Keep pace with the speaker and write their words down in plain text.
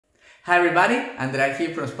Hi everybody, Andrea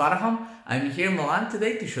here from Spotahome. I'm here in Milan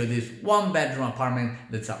today to show this one-bedroom apartment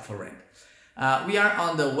that's up for rent. We are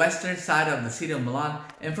on the western side of the city of Milan,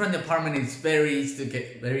 and from the apartment it's very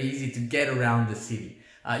easy to get around the city.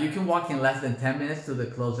 You can walk in less than 10 minutes to the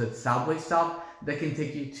closest subway stop that can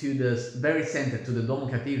take you to the very center, to the Duomo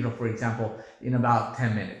Cathedral, for example, in about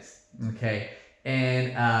 10 minutes. Okay,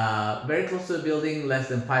 and very close to the building, less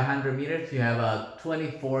than 500 meters, you have a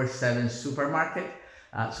 24/7 supermarket.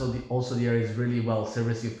 So the area is really well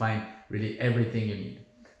serviced. You find really everything you need.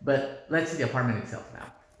 But let's see the apartment itself now.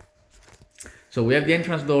 So we have the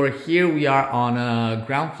entrance door here. We are on a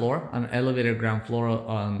ground floor, an elevated ground floor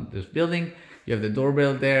on this building. You have the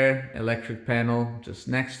doorbell there, electric panel just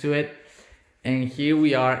next to it. And here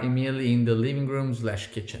we are immediately in the living room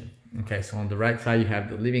 / kitchen. Okay, so on the right side, you have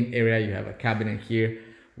the living area. You have a cabinet here,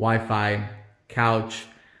 Wi-Fi, couch,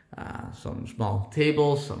 some small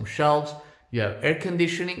tables, some shelves. You have air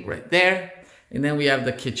conditioning right there. And then we have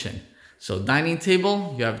the kitchen. So dining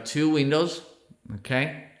table, you have 2 windows,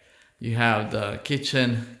 okay? You have the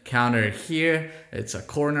kitchen counter here. It's a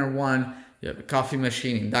corner one. You have a coffee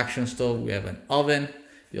machine, induction stove. We have an oven.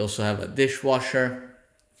 You also have a dishwasher.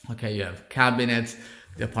 Okay, you have cabinets.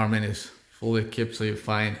 The apartment is fully equipped, so you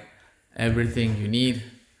find everything you need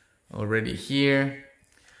already here.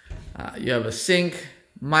 You have a sink,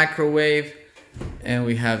 microwave, and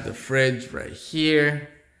we have the fridge right here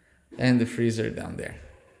and the freezer down there.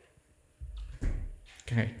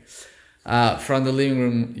 Okay. From the living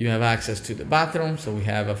room, you have access to the bathroom. So we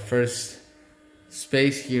have a first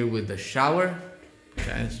space here with the shower.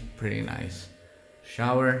 Okay, it's pretty nice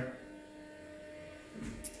shower.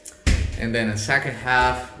 And then a second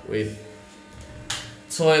half with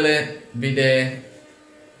toilet, bidet,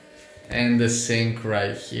 and the sink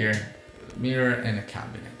right here, mirror and a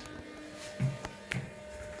cabinet.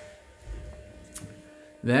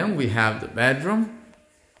 Then we have the bedroom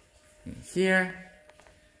here.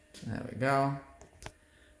 There we go.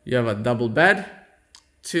 You have a double bed,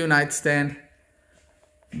 2 nightstand,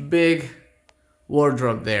 big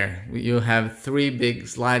wardrobe there. You have 3 big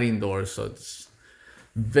sliding doors, so it's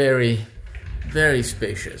very, very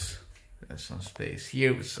spacious. There's some space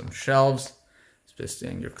here with some shelves, space to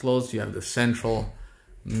hang your clothes. You have the central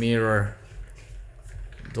mirror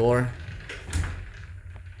door,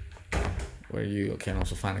 where you can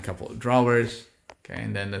also find a couple of drawers. Okay,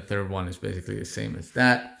 and then the third one is basically the same as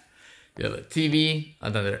that. You have a TV,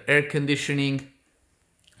 another air conditioning.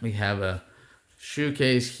 We have a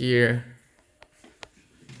showcase here,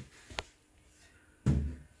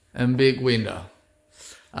 and big window.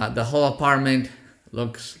 The whole apartment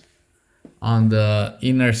looks on the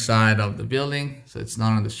inner side of the building, so it's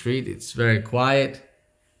not on the street. It's very quiet.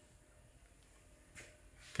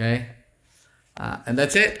 Okay, and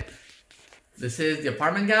that's it. This is the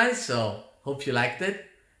apartment, guys, so hope you liked it,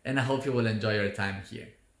 and I hope you will enjoy your time here.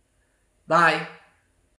 Bye!